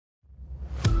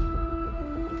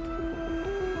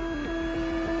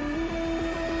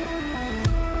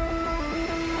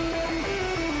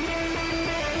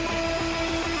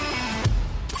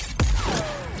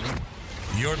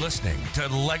listening to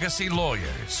Legacy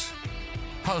Lawyers,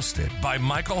 hosted by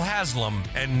Michael Haslam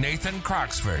and Nathan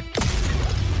Croxford.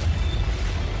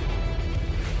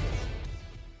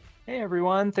 Hey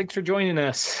everyone, thanks for joining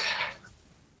us.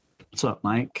 What's up,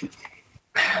 Mike?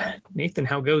 Nathan,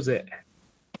 how goes it?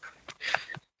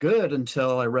 Good,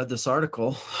 until I read this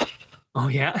article. Oh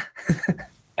yeah?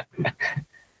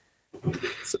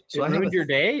 So it ruined your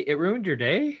day? It ruined your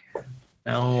day?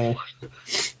 No.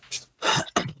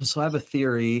 So I have a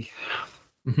theory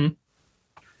that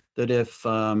if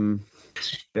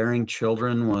bearing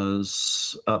children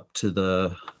was up to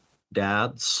the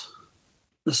dads,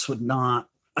 this would not,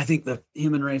 I think the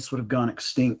human race would have gone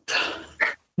extinct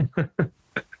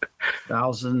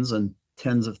thousands and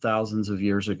tens of thousands of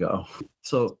years ago.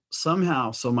 So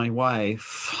somehow, my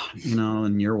wife,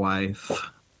 and your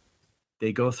wife,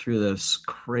 they go through this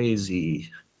crazy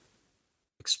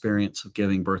experience of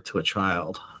giving birth to a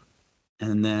child.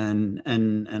 And then,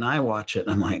 and I watch it and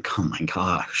I'm like, oh my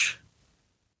gosh,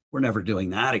 we're never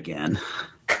doing that again.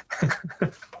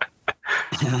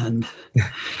 and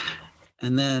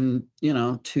then,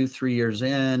 2-3 years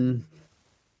in,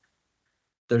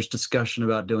 there's discussion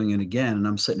about doing it again. And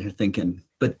I'm sitting here thinking,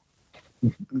 but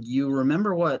you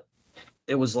remember what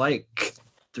it was like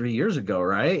 3 years ago,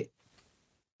 right?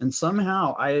 And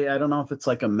somehow, I don't know if it's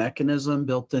like a mechanism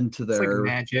built into their like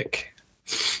magic,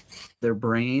 their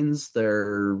brains,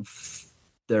 their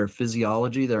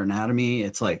physiology, their anatomy.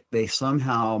 It's like they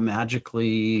somehow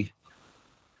magically,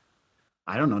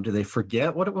 I don't know, do they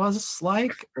forget what it was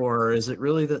like? Or is it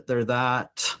really that they're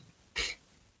that,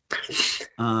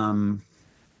 I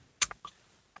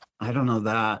don't know,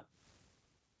 that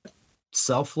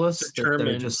selfless, that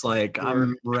they're just like,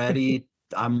 I'm ready,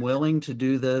 I'm willing to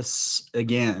do this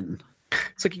again.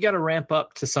 It's like you got to ramp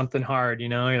up to something hard,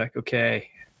 You're like, okay,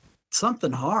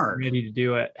 something hard, I'm ready to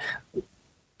do it.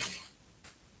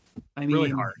 I mean, really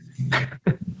hard.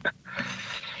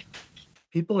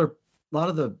 A lot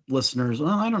of the listeners,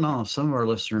 well, I don't know, some of our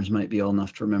listeners might be old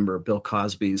enough to remember Bill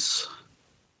Cosby's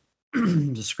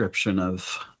description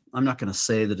of, I'm not going to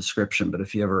say the description, but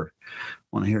if you ever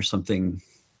want to hear something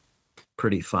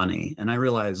pretty funny, and I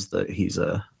realize that he's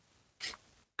a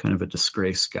kind of a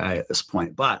disgraced guy at this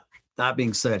point, but that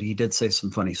being said, he did say some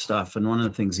funny stuff. And one of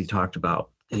the things he talked about,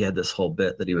 he had this whole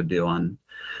bit that he would do on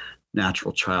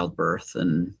natural childbirth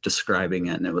and describing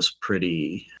it. And it was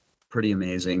pretty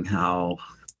amazing how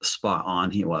spot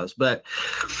on he was. But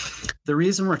the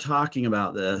reason we're talking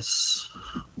about this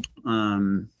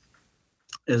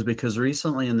is because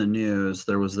recently in the news,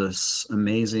 there was this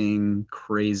amazing,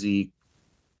 crazy,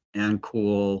 and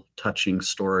cool, touching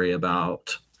story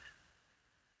about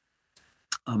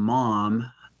a mom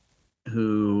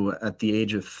who, at the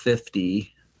age of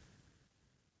 50,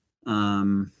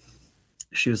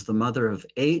 she was the mother of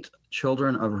 8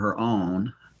 children of her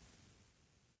own.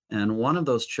 And one of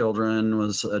those children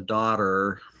was a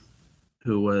daughter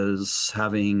who was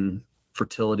having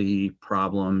fertility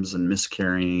problems and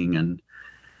miscarrying. And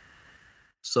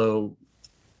so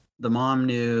the mom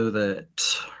knew that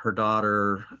her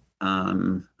daughter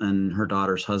and her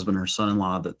daughter's husband, her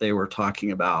son-in-law, that they were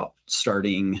talking about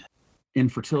starting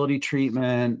infertility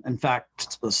treatment. In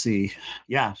fact, let's see.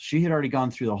 Yeah, she had already gone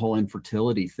through the whole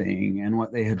infertility thing. And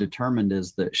what they had determined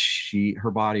is that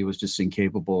her body was just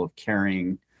incapable of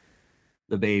carrying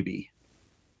the baby.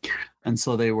 And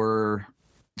so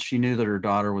she knew that her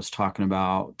daughter was talking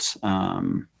about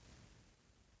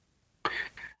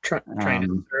trying a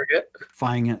surrogate.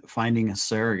 Finding a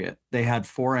surrogate. They had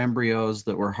 4 embryos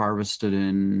that were harvested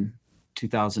in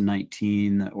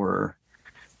 2019 that were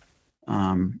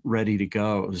ready to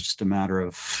go. It was just a matter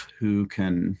of who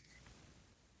can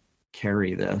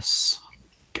carry this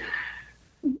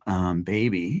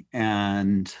baby.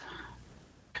 And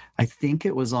I think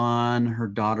it was on her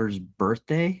daughter's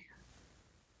birthday.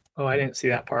 Oh, I didn't see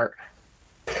that part.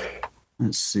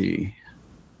 Let's see.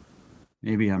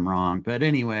 Maybe I'm wrong. But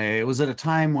anyway, it was at a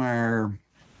time where,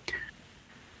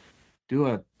 do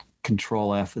a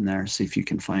Control F in there, see if you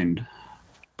can find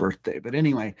birthday. But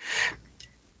anyway,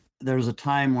 there was a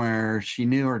time where she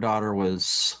knew her daughter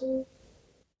was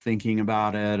thinking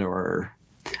about it, or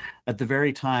at the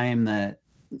very time that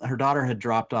her daughter had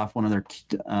dropped off one of their,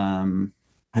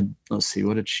 let's see,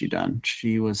 what had she done?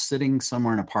 She was sitting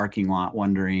somewhere in a parking lot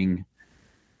wondering,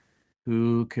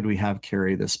 who could we have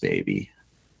carry this baby?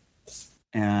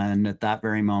 And at that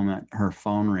very moment, her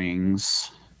phone rings,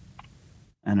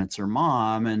 and it's her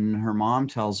mom, and her mom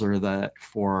tells her that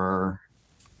for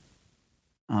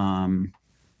a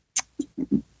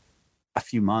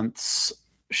few months,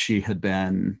 she had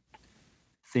been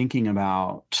thinking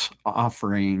about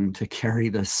offering to carry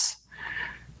this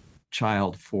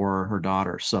child for her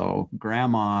daughter. So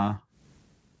grandma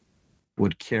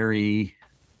would carry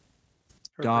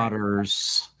her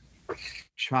daughter's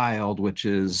child, which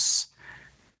is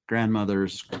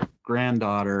grandmother's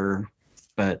granddaughter,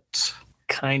 but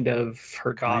kind of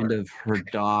her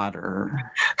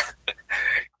daughter.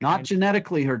 Not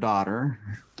genetically her daughter,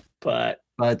 but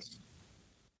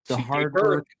the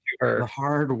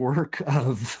hard work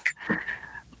of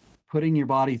putting your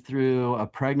body through a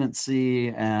pregnancy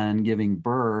and giving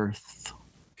birth,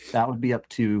 that would be up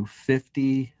to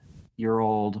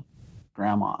 50-year-old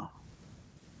grandma.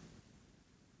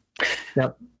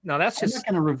 Now that's I'm not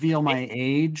going to reveal my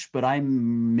age, but I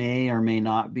may or may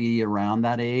not be around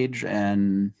that age,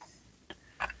 and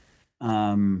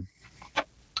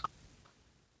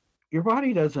your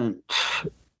body doesn't.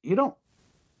 You don't.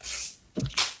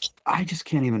 I just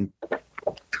can't even.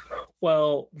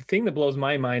 Well, the thing that blows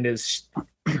my mind is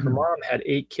her mom had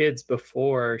 8 kids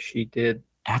before she did.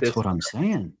 That's what I'm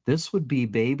saying. This would be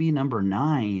baby number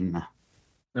 9.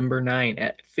 Number 9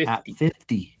 at 50. At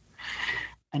 50.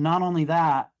 And not only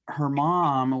that, her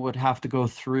mom would have to go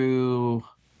through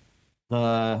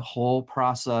the whole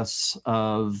process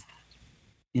of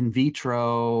in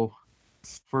vitro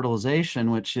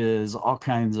fertilization, which is all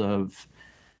kinds of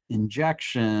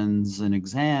injections and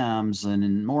exams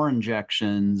and more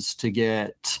injections to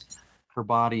get her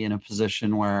body in a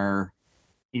position where,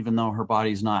 even though her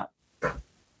body's not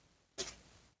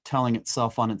telling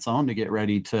itself on its own to get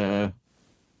ready to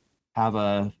have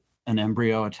an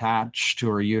embryo attached to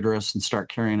her uterus and start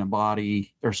carrying a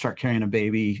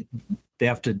baby, they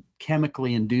have to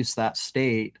chemically induce that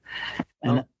state.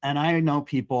 And I know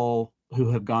people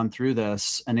who have gone through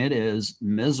this, and it is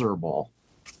miserable.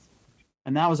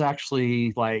 And that was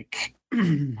actually like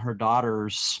her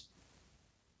daughter's,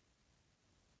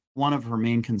 one of her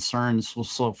main concerns.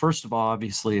 So first of all,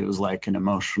 obviously it was like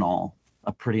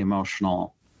a pretty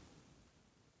emotional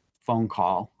phone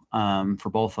call for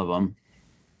both of them,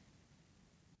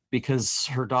 because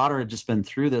her daughter had just been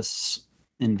through this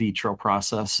in vitro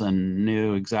process and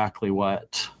knew exactly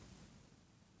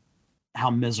how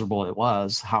miserable it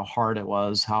was, how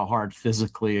hard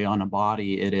physically on a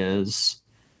body it is.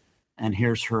 And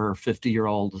here's her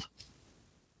 50-year-old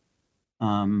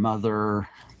mother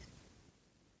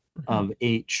of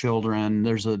 8 children.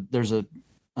 There's a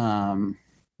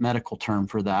medical term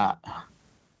for that.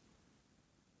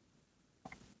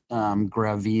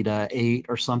 Gravida 8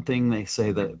 or something. They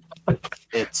say that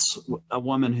it's a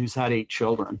woman who's had 8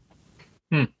 children.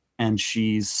 And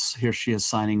she is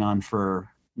signing on for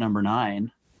number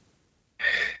 9.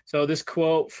 So this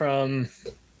quote from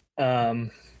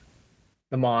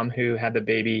the mom who had the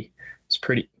baby is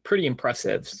pretty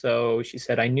impressive. So she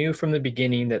said, "I knew from the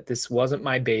beginning that this wasn't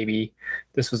my baby.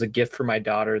 This was a gift for my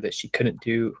daughter that she couldn't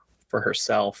do for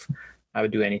herself. I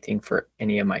would do anything for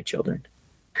any of my children."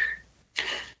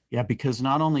 Yeah, because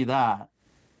not only that,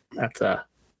 that's a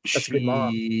good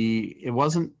mom. It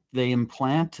wasn't, they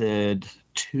implanted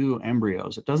 2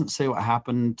 embryos. It doesn't say what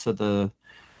happened to the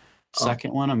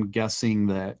second one. I'm guessing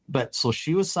that, but so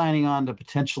she was signing on to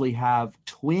potentially have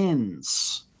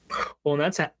twins. Well,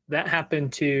 and that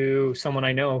happened to someone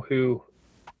I know who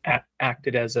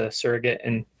acted as a surrogate,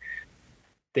 and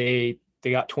they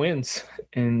got twins,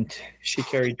 and she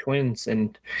carried twins,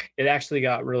 and it actually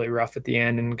got really rough at the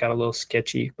end and got a little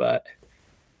sketchy. But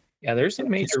yeah, there's some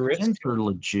major risks. Twins are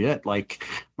legit. Like,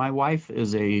 my wife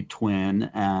is a twin,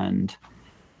 and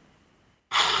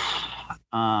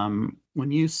when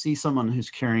you see someone who's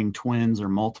carrying twins or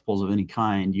multiples of any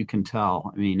kind, you can tell.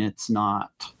 I mean, it's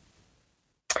not.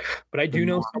 But I do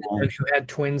know someone who had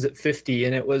twins at 50,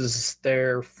 and it was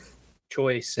their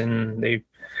choice, and they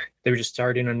were just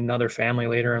starting another family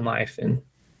later in life, and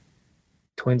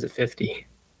twins at 50.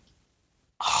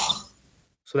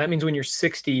 So that means when you're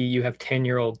 60, you have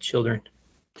 10-year-old children.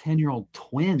 10-year-old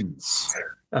twins.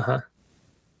 Uh-huh.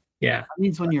 Yeah. That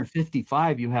means when you're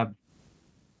 55, you have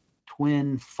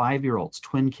twin 5-year-olds,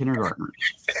 twin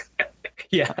kindergartners.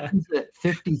 Yeah. At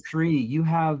 53, you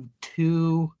have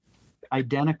 2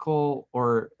 identical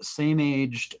or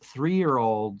same-aged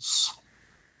 3-year-olds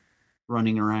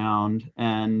running around,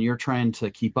 and you're trying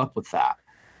to keep up with that.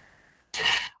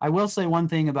 I will say one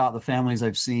thing about the families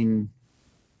I've seen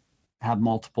have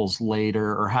multiples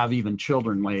later, or have even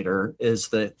children later, is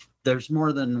that there's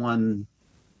more than one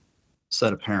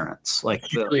set of parents. Like,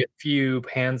 usually a few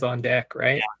hands on deck,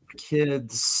 right? Yeah,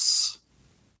 kids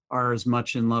are as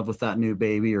much in love with that new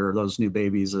baby or those new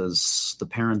babies as the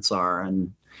parents are,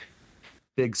 and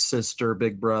big sister,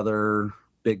 big brother,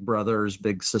 big brothers,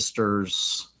 big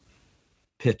sisters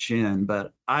pitch in.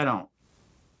 But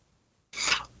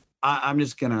I'm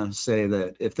just gonna say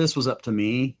that if this was up to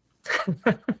me,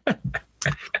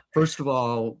 first of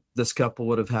all, this couple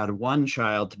would have had one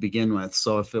child to begin with.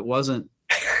 So if it wasn't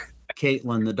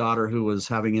Caitlin, the daughter who was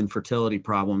having infertility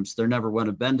problems, there never would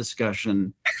have been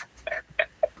discussion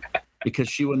because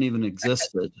she wouldn't even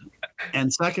existed.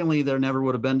 And secondly, there never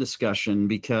would have been discussion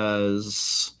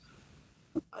because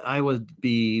I would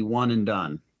be one and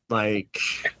done. Like,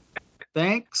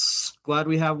 thanks, glad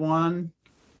we have one.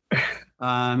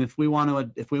 If we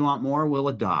want more, we'll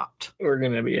adopt. We're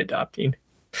going to be adopting.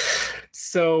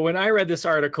 So when I read this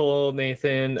article,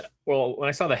 Nathan, well, when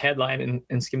I saw the headline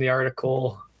and skimmed the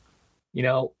article, you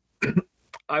know,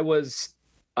 I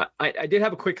did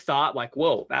have a quick thought like,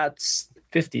 whoa, that's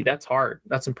 50. That's hard.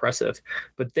 That's impressive.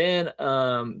 But then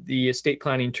the estate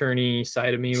planning attorney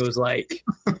side of me was like,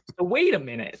 so wait a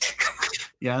minute.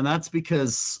 Yeah, and that's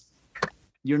because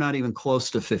you're not even close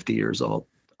to 50 years old.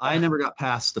 I never got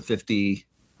past the 50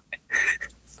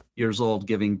 years old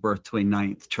giving birth to a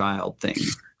ninth child thing.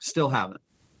 Still haven't.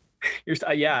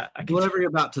 Whatever you're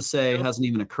about to say hasn't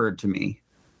even occurred to me.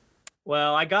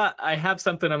 Well, I have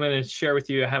something I'm going to share with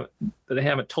you that I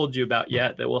haven't told you about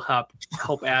yet that will help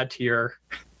add to your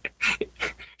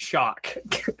shock.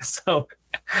 So,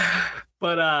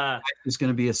 but is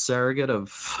going to be a surrogate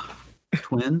of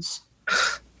twins.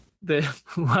 The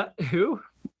what? Who?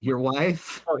 Your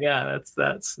wife? Oh yeah,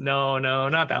 that's no,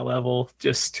 not that level.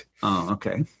 Just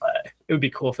okay. It would be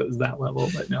cool if it was that level,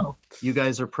 but no. You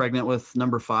guys are pregnant with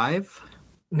number 5?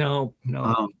 No.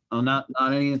 Not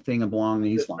anything along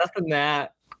these lines. Nothing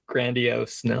that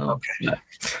grandiose. No. Okay.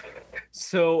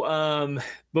 So,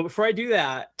 but before I do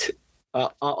that,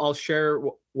 I'll share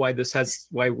why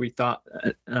we thought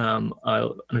an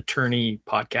attorney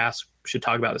podcast should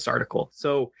talk about this article.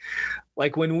 So,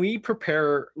 like when we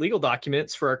prepare legal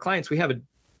documents for our clients, we have a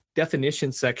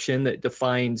definition section that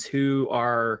defines who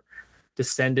are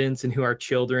descendants and who are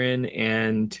children,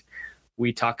 and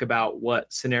we talk about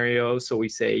what scenarios. So we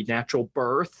say natural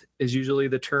birth is usually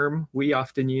the term we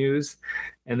often use,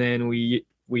 and then we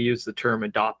use the term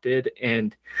adopted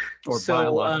or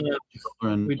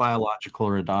biological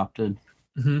or adopted.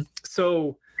 Mm-hmm.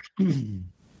 So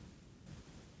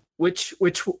which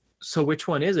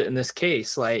one is it in this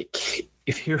case? Like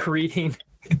if you're reading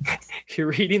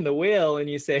the will and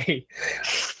you say,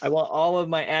 I want all of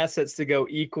my assets to go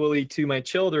equally to my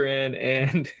children,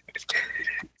 and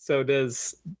so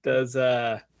does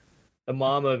a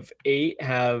mom of 8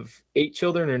 have 8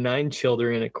 children or 9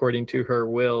 children according to her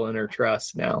will and her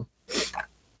trust now?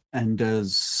 And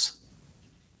does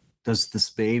this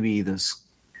baby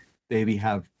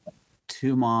have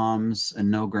 2 moms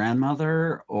and no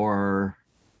grandmother, or?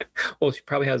 Well, she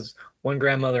probably has one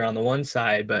grandmother on the one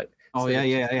side, but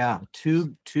yeah.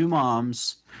 Two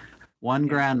moms, one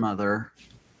grandmother.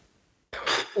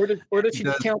 Or does she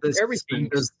count everything?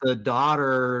 Does the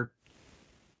daughter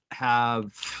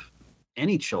have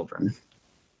any children?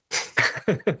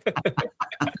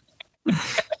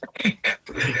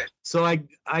 So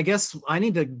I guess I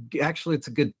need to actually, it's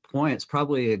a good point. It's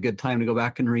probably a good time to go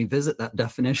back and revisit that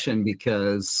definition,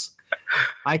 because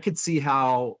I could see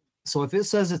how, so if it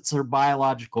says it's her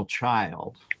biological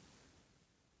child,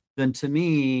 then to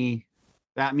me,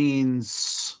 that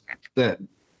means that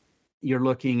you're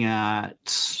looking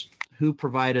at who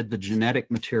provided the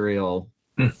genetic material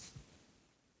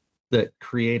that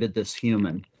created this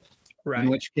human. Right. In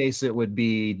which case it would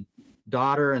be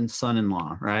daughter and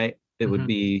son-in-law, right? It would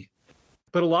be.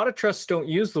 But a lot of trusts don't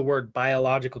use the word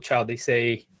biological child. They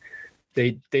say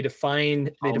they define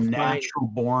natural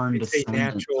born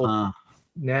descendant.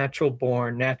 Natural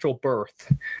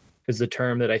birth is the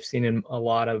term that I've seen in a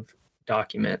lot of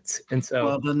documents. And so,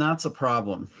 well, then that's a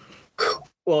problem.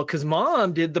 Well, because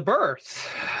mom did the birth.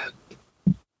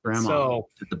 Grandma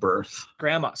did the birth.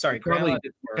 Grandma did the birth.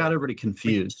 Got everybody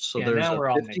confused. So there's a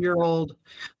 50-year-old.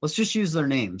 Let's just use their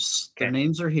names. Okay. Their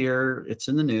names are here. It's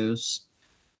in the news.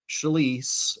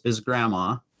 Shalise is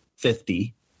grandma,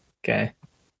 50. Okay.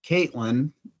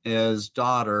 Caitlin is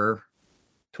daughter,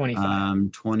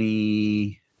 25.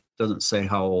 20. Doesn't say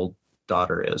how old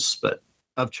daughter is, but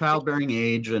of childbearing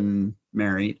age and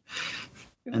married.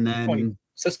 And then 20.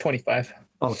 Says 25.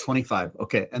 Oh, 25.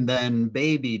 Okay. And then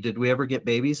baby, did we ever get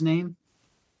baby's name?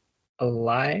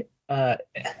 I'm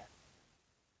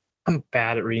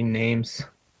bad at reading names.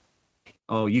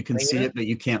 Oh, you can see it, but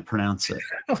you can't pronounce it.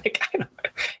 Like, I don't know.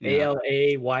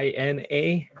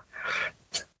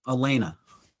 Alayna.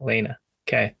 Elena.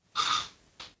 Okay.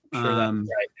 Sure, that's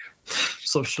right.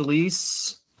 So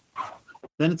Shalise,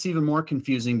 then it's even more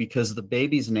confusing because the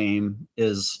baby's name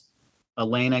is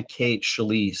Elena Kate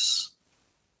Shalise.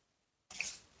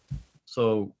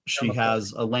 So she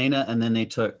has Elena, and then they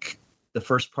took the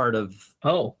first part of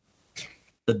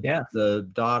the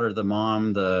daughter, the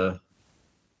mom, the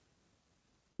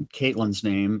Caitlin's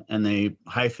name, and they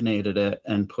hyphenated it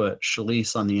and put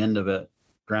Shalise on the end of it.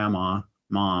 Grandma,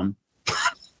 mom.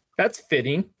 That's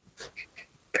fitting.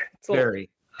 Very.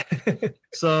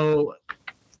 So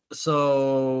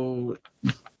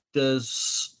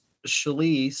does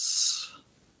Shalise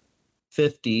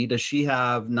 50? Does she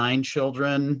have 9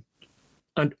 children?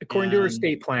 According to her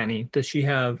estate planning, does she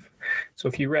have? So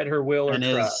if you read her will or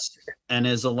trust,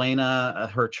 is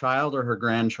Elena her child or her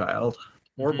grandchild,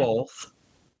 or both?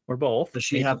 Or both? Does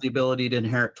she have the ability to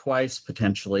inherit twice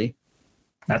potentially?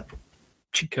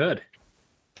 She could.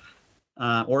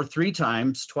 Or 3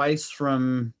 times, twice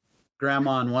from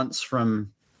grandma and once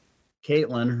from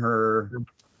Caitlin,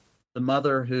 the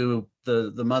mother who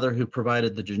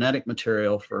provided the genetic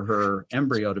material for her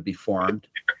embryo to be formed.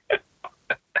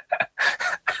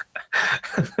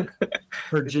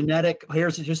 Her genetic,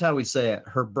 here's how we say it.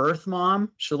 Her birth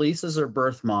mom, Shalise is her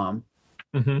birth mom,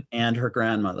 and her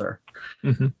grandmother.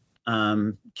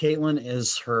 Caitlin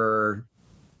is her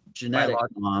genetic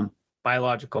mom.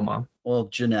 Biological mom. Well,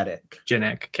 genetic.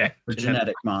 Okay. Her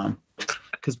genetic mom.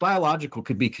 Because biological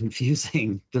could be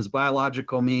confusing. Does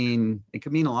biological mean, it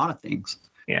could mean a lot of things.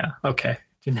 Yeah. Okay.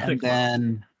 Genetic.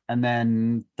 And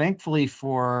then thankfully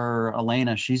for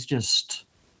Elena, she's just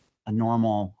a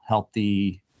normal,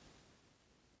 healthy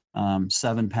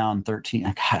 7-pound,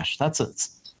 13. Gosh,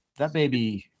 that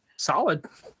baby. Solid.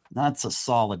 That's a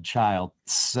solid child.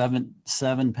 7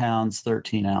 pounds,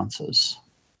 13 ounces.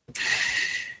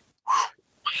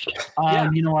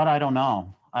 You know what? I don't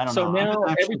know. So now I'm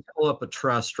actually pull up a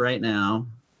trust right now.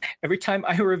 Every time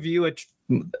I review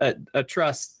a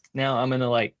trust, now I'm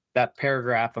gonna that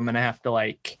paragraph. I'm gonna have to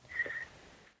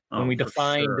when we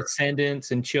define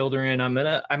descendants and children.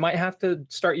 I might have to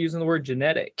start using the word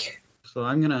genetic. So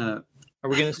I'm gonna. Are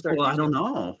we gonna start? Well, I don't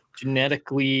know.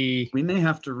 Genetically, we may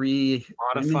have to rewrite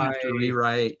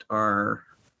our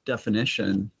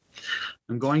definition.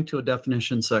 I'm going to a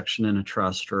definition section in a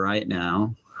trust right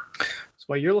now. So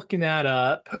while you're looking that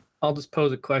up, I'll just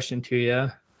pose a question to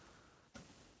you.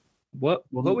 What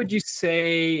would you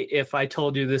say if I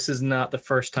told you this is not the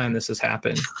first time this has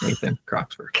happened, Nathan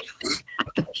Croxford?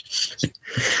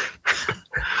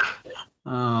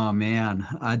 Oh man,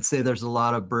 I'd say there's a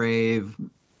lot of brave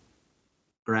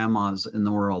grandmas in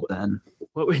the world then.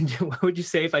 What would you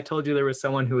say if I told you there was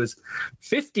someone who was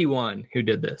 51 who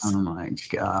did this? Oh my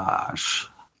gosh.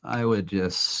 I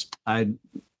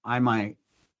might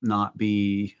not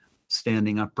be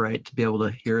standing upright to be able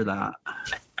to hear that.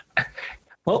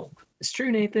 Well, it's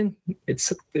true, Nathan.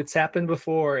 It's happened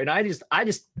before, and I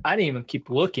didn't even keep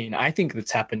looking. I think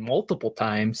it's happened multiple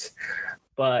times.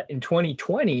 But in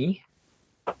 2020,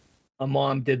 a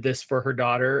mom did this for her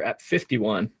daughter at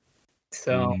 51.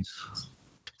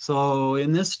 So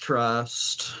in this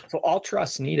trust, so all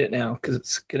trusts need it now because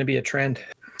it's going to be a trend.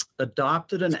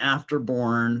 Adopted and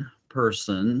afterborn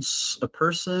persons, a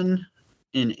person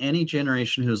in any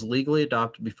generation who is legally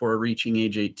adopted before reaching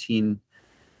age 18,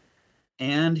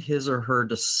 and his or her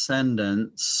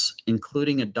descendants,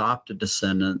 including adopted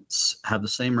descendants, have the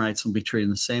same rights and will be treated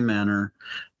in the same manner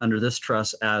under this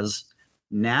trust as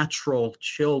natural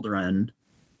children.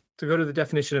 To go to the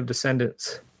definition of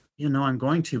descendants. I'm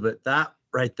going to, but that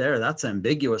right there, that's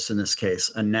ambiguous in this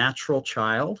case. A natural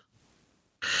child.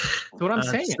 That's what I'm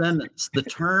saying. Descendants. The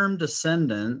term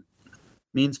descendant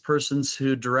means persons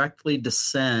who directly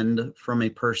descend from a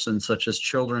person, such as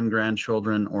children,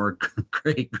 grandchildren, or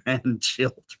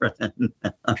great-grandchildren.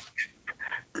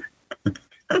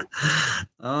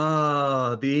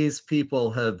 Oh, these people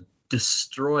have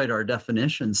destroyed our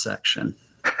definition section.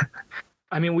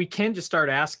 I mean, we can just start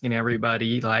asking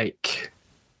everybody,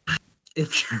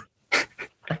 if you're...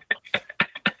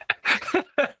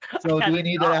 So do we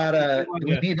need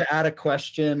to add a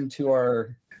question to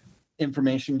our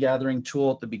information gathering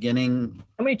tool at the beginning?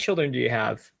 How many children do you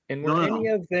have? And were any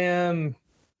of them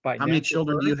by how many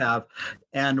children do you have?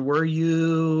 And were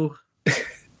you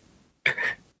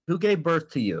who gave birth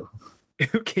to you?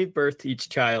 Who gave birth to each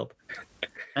child?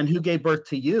 And who gave birth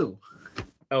to you?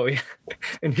 Oh yeah.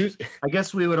 And I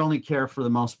guess we would only care for the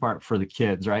most part for the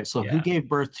kids, right? So who gave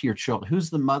birth to your children? Who's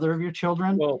the mother of your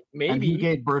children? Well, maybe. And who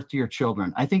gave birth to your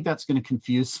children? I think that's going to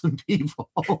confuse some people.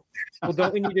 Well,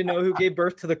 don't we need to know who gave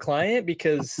birth to the client?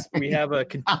 Because we have a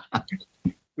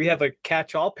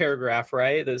catch-all paragraph,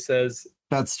 right? That says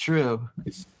that's true.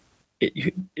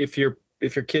 If your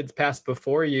kids passed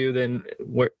before you, then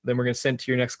we're going to send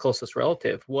to your next closest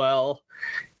relative. Well,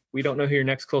 we don't know who your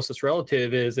next closest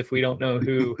relative is if we don't know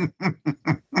who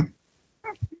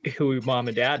who mom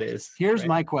and dad is. Here's right?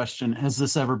 my question. Has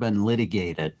this ever been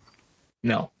litigated?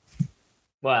 No.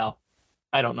 Well,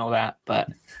 I don't know that, but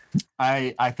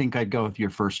I think I'd go with your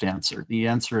first answer. The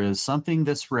answer is something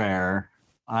this rare.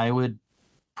 I would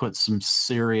put some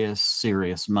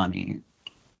serious money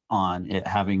on it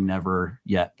having never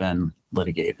yet been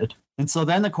litigated. And so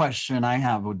then the question I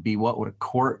have would be, what would a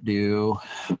court do?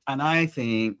 And I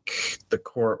think the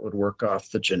court would work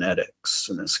off the genetics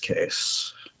in this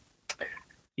case.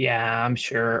 yeah, I'm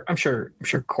sure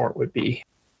court would be.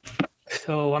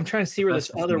 So I'm trying to see where That's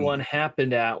this just other me. one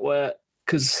happened at. What?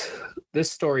 Because this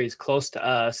story is close to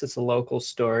us. It's a local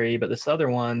story, but this other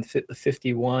one, the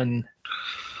 51.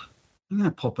 I'm going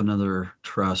to pull up another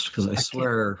trust because I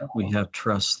swear we have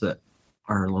trusts that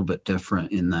are a little bit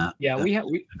different in that. Yeah, we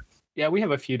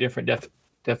have a few different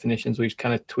definitions we've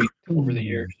kind of tweaked over the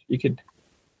years. You could,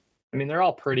 I mean, they're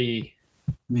all pretty.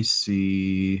 Let me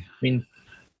see. I mean,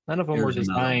 none of them were Here's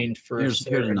another designed for. Here's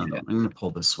another one. I'm going to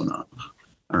pull this one up.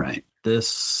 All right.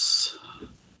 This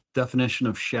definition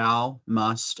of shall,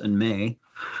 must, and may,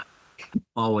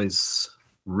 always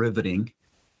riveting.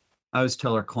 I always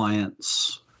tell our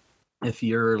clients, if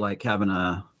you're like having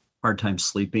a hard time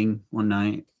sleeping one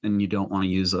night and you don't want to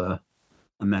use a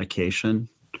medication,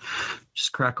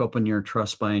 just crack open your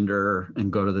trust binder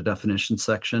and go to the definition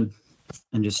section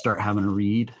and just start having a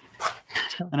read.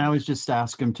 And I always just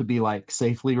ask them to be like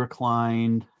safely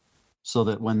reclined so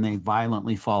that when they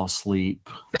violently fall asleep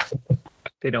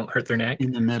They don't hurt their neck.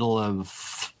 in the middle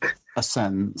of a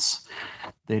sentence,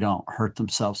 they don't hurt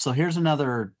themselves. So here's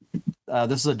another,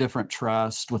 this is a different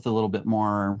trust with a little bit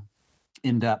more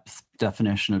in-depth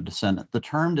definition of descendant. The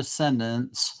term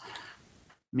descendants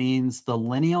means the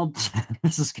lineal,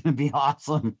 this is going to be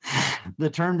awesome. The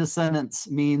term descendants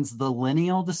means the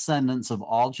lineal descendants of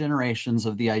all generations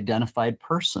of the identified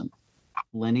person.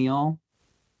 Lineal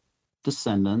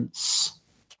descendants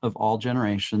of all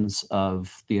generations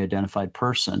of the identified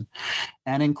person,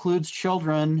 and includes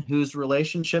children whose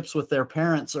relationships with their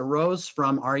parents arose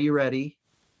from, are you ready?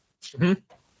 Mhm.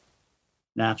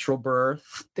 Natural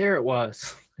birth, There it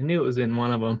was. I knew it was in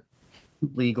one of them.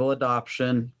 legal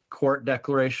adoption, court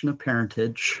declaration of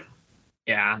parentage,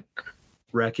 Yeah.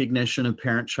 recognition of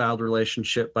parent-child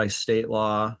relationship by state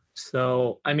law.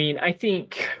 So, I mean, I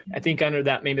think under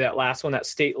that, maybe that last one, that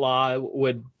state law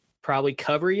would probably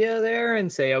cover you there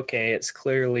and say, okay, it's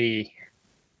clearly.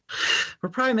 We're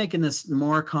probably making this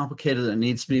more complicated than it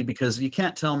needs to be, because you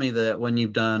can't tell me that when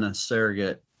you've done a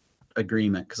surrogate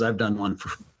agreement, because I've done one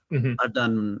for, Mhm. I've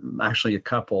done actually a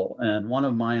couple, and one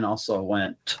of mine also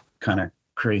went kind of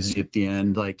crazy at the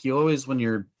end. Like, you always, when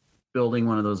you're building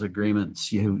one of those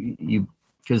agreements, you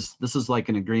because this is like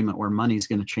an agreement where money's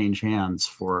going to change hands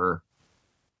for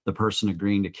the person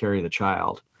agreeing to carry the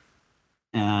child.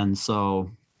 And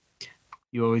so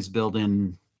you always build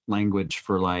in language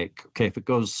for like, okay, if it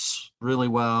goes really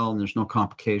well and there's no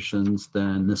complications,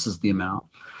 then this is the amount.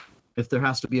 If there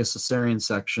has to be a cesarean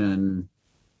section,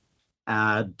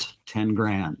 add 10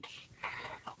 grand.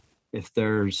 If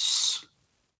there's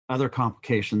other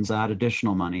complications, add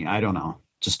additional money. I don't know.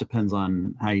 Just depends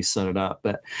on how you set it up.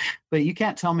 But you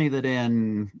can't tell me that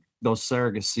in those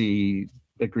surrogacy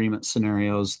agreement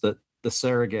scenarios that the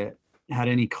surrogate had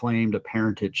any claim to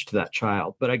parentage to that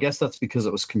child. But I guess that's because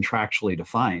it was contractually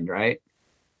defined, right?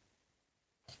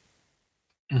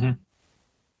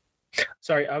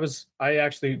 Sorry, I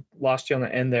actually lost you on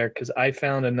the end there because I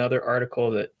found another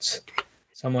article that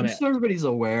someone. Just so everybody's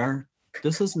aware,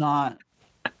 this is not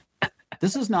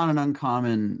an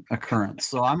uncommon occurrence.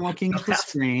 So I'm looking at the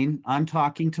screen. I'm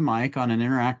talking to Mike on an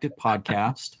interactive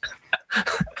podcast.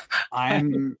 I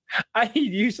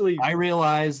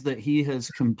realize that he has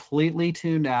completely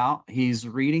tuned out. He's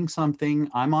reading something.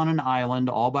 I'm on an island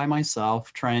all by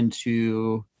myself trying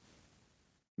to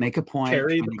make a point.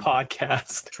 Carry the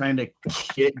podcast. Trying to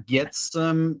can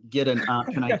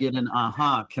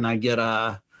I get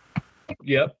a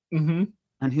Yep. Mm-hmm.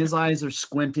 and his eyes are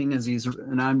squinting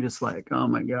and I'm just like, oh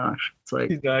my gosh. It's like,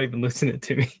 He's not even listening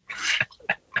to me.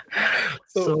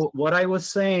 so what I was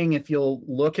saying, if you'll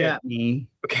look Okay. at me,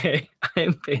 Okay, I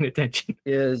am paying attention.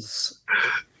 is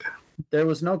there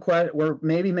was no question. We're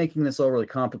maybe making this overly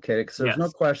complicated because there's no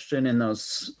Yes. question in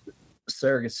those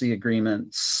surrogacy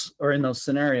agreements or in those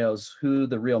scenarios who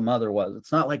the real mother was.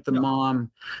 It's not like the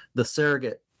mom, the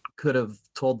surrogate could have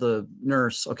told the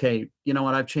nurse, okay, you know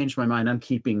what, I've changed my mind, I'm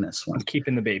keeping this one. I'm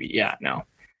keeping the baby. Yeah, no.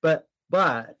 But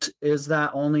is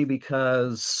that only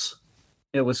because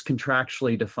it was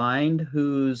contractually defined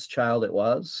whose child it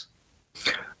was?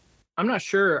 I'm not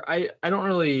sure. I don't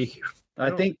really. I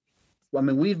think, I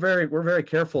mean, we're very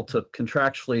careful to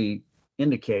contractually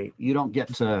indicate. You don't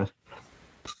get to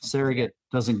Surrogate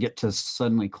doesn't get to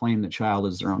suddenly claim the child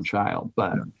as their own child,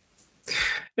 but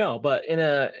No, but in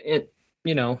a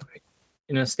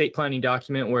estate planning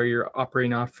document where you're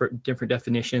operating off for different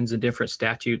definitions and different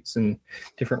statutes and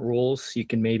different rules, you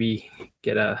can maybe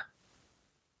get a.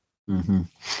 Mm-hmm.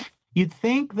 You'd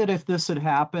think that if this had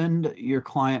happened, your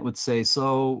client would say,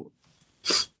 so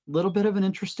a little bit of an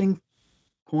interesting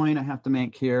point I have to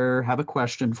make here. Have a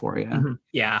question for you. Mm-hmm.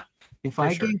 Yeah. If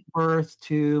I gave birth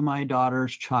to my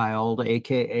daughter's child,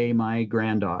 AKA my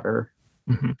granddaughter,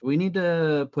 do we need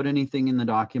to put anything in the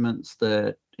documents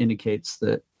that indicates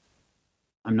that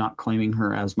I'm not claiming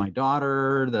her as my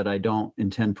daughter, that I don't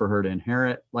intend for her to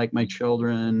inherit like my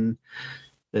children,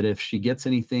 that if she gets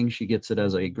anything, she gets it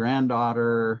as a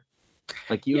granddaughter?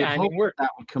 Like you would hope that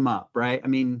would come up, right? I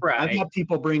mean, I've had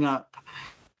people bring up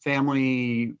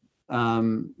family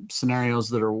scenarios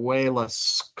that are way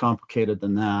less complicated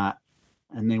than that,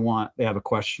 and they have a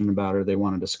question about it, or they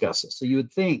want to discuss it. So you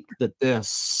would think that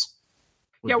this.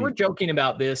 We're joking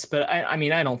about this, but I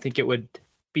mean, I don't think it would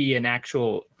be an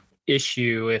actual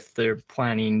issue if their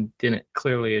planning didn't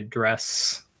clearly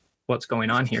address what's going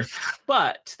on here.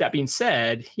 But that being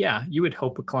said, yeah, you would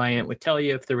hope a client would tell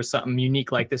you if there was something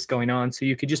unique like this going on, so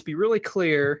you could just be really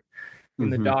clear in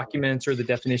the documents or the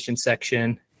definition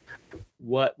section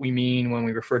what we mean when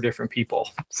we refer to different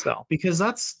people. So because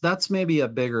that's maybe a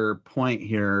bigger point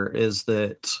here, is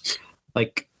that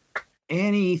like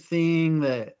anything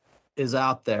that is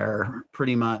out there,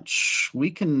 pretty much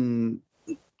we can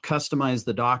customize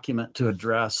the document to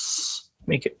address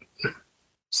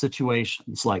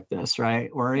situations like this, right?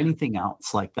 Or anything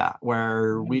else like that,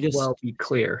 where we just be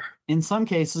clear. In some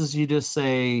cases, you just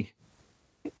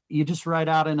write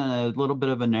out in a little bit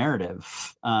of a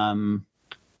narrative.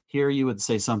 Here you would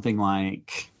say something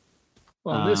like,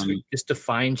 well, this we just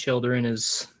define children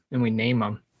as, and we name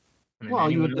them.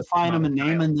 Well, you would define them and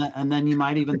name them, and then you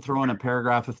might even throw in a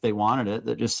paragraph if they wanted it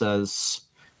that just says,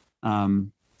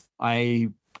 I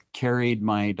carried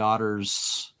my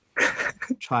daughter's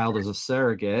child as a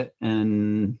surrogate,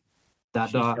 and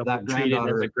that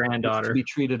granddaughter to be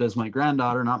treated as my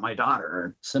granddaughter, not my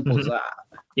daughter. Simple as that.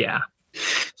 Yeah.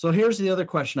 So here's the other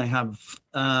question I have.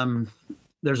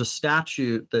 There's a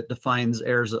statute that defines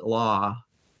heirs at law,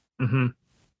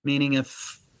 meaning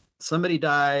if somebody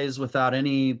dies without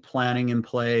any planning in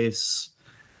place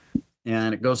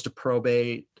and it goes to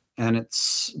probate, and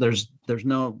there's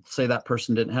no, say that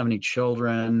person didn't have any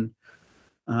children,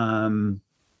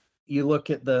 you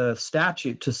look at the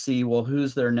statute to see, well,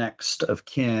 who's their next of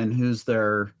kin, who's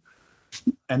their,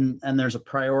 and there's a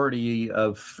priority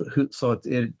of who. So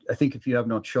I think if you have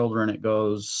no children, it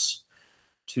goes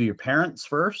to your parents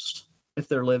first if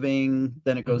they're living,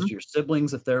 then it goes to your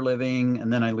siblings if they're living,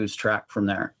 and then I lose track from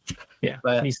there. Yeah,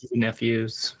 but nieces and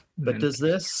nephews. But does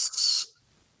this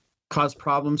cause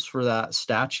problems for that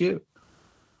statute?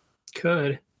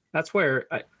 Could. That's where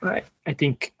I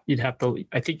think you'd have to.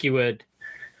 I think you would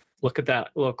look at that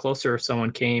a little closer if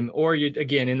someone came, or you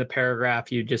again in the paragraph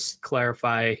you just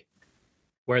clarify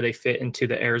where they fit into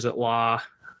the heirs at law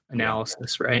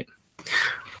analysis, right?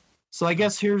 So I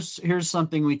guess here's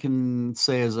something we can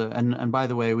say as and by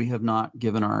the way, we have not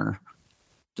given our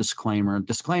disclaimer.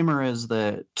 Disclaimer is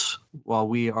that while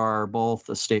we are both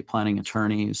estate planning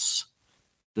attorneys,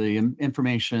 the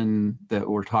information that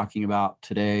we're talking about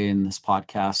today in this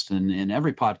podcast and in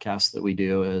every podcast that we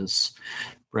do is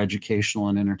for educational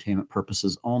and entertainment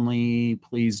purposes only.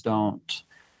 Please don't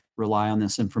rely on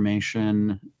this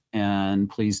information, and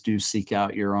please do seek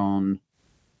out your own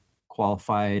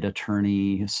qualified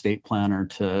attorney, estate planner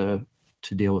to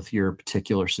deal with your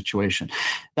particular situation.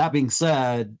 That being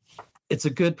said, it's a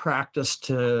good practice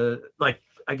to, like,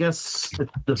 I guess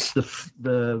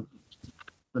the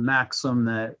maxim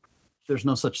that there's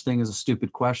no such thing as a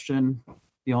stupid question.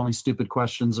 The only stupid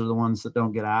questions are the ones that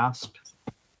don't get asked.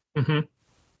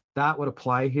 That would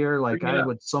apply here. Like, I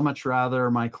would so much rather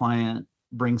my client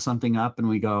bring something up and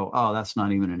we go, oh, that's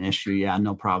not even an issue. Yeah,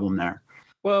 no problem there.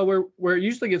 Well, where it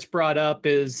usually gets brought up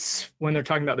is when they're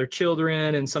talking about their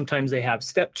children, and sometimes they have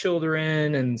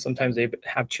stepchildren, and sometimes they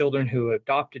have children who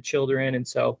adopted children. And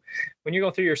so when you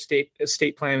go through your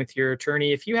estate plan with your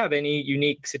attorney, if you have any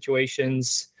unique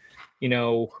situations,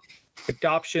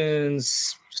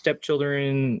 adoptions,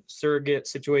 stepchildren, surrogate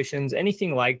situations,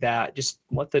 anything like that, just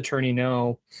let the attorney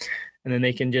know. And then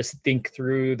they can just think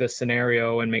through the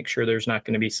scenario and make sure there's not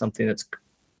going to be something that's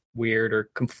weird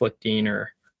or conflicting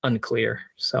or unclear.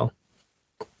 So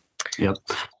yep.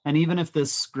 And even if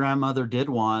this grandmother did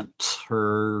want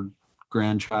her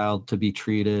grandchild to be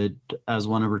treated as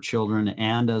one of her children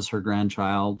and as her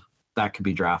grandchild, that could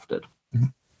be drafted.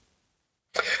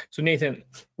 So Nathan,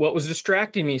 what was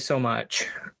distracting me so much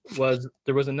was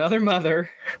there was another mother,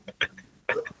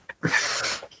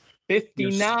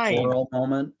 59. Squirrel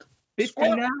moment.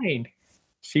 59.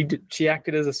 She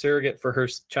acted as a surrogate for her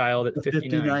child at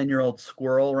 59. 59-year-old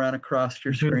squirrel ran across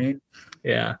your screen.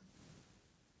 Yeah.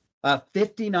 A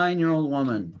 59-year-old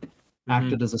woman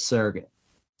acted as a surrogate.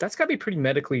 That's got to be pretty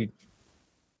medically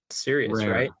serious,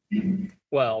 Rare. right?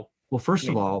 Well, First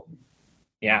of all,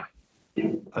 yeah.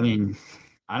 I mean,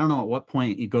 I don't know at what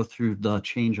point you go through the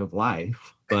change of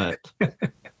life, but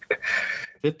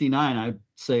 59, I'd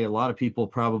say a lot of people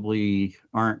probably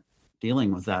aren't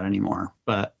dealing with that anymore.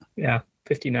 But yeah,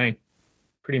 59.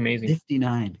 Pretty amazing.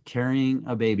 59, carrying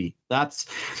a baby. That's,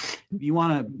 if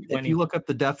you look up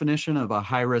the definition of a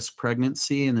high-risk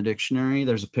pregnancy in the dictionary,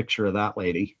 there's a picture of that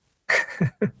lady.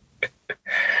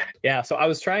 Yeah, so I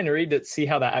was trying to read to see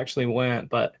how that actually went,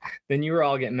 but then you were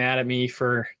all getting mad at me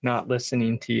for not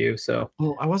listening to you. So,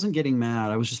 well, I wasn't getting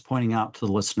mad. I was just pointing out to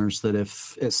the listeners that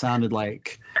if it sounded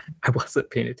like I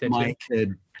wasn't paying attention, Mike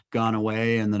had gone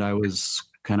away and that I was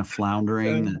kind of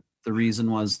floundering, that the reason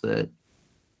was that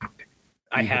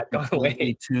I had gone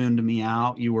away. Tuned me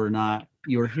out. You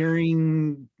were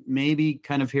hearing, maybe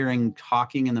kind of hearing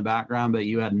talking in the background, but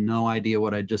you had no idea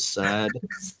what I just said.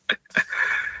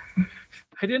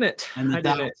 I didn't. And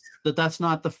that's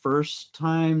not the first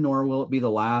time, nor will it be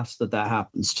the last that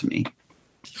happens to me.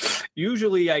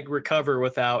 Usually I recover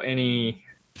without anyone.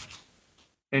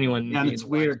 Yeah, and it's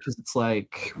weird because it's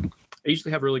like, I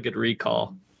usually have really good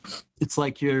recall. It's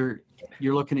like you're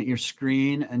looking at your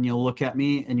screen and you'll look at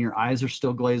me and your eyes are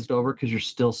still glazed over because you're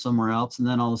still somewhere else. And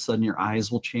then all of a sudden your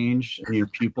eyes will change and your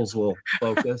pupils will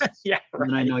focus. Yeah, right. And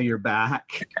then I know you're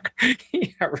back.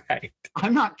 Yeah, right.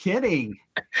 I'm not kidding.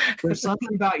 There's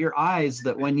something about your eyes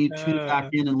that when you tune back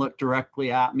in and look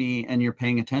directly at me and you're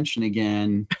paying attention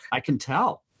again, I can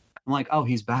tell. I'm like, oh,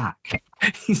 he's back.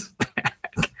 He's back.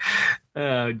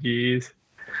 Oh, geez.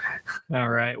 All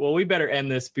right. Well, we better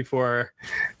end this before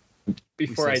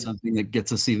something that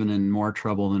gets us even in more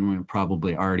trouble than we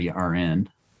probably already are in,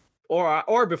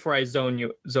 or before I zone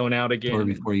out again, or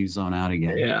before you zone out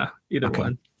again. Yeah, either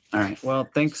one. All right. Well,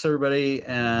 thanks everybody,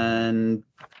 and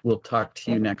we'll talk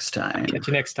to you next time. Catch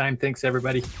you next time. Thanks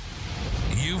everybody.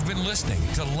 You've been listening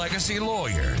to Legacy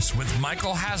Lawyers with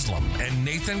Michael Haslam and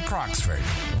Nathan Croxford.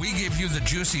 We give you the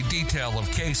juicy detail of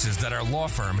cases that our law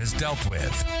firm has dealt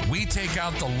with. We take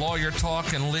out the lawyer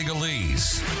talk and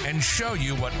legalese and show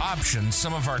you what options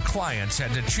some of our clients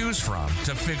had to choose from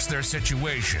to fix their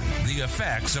situation. The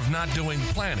effects of not doing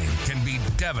planning can be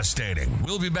devastating.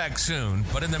 We'll be back soon,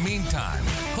 but in the meantime,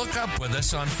 hook up with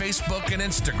us on Facebook and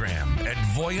Instagram at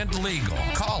Voyant Legal.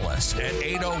 Call us at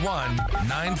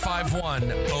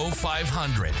 801-951-0500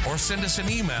 or send us an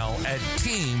email at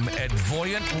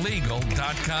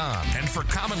team@voyantlegal.com. And for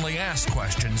commonly asked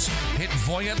questions, hit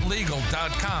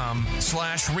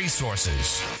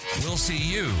voyantlegal.com/resources. We'll see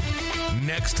you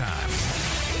next time.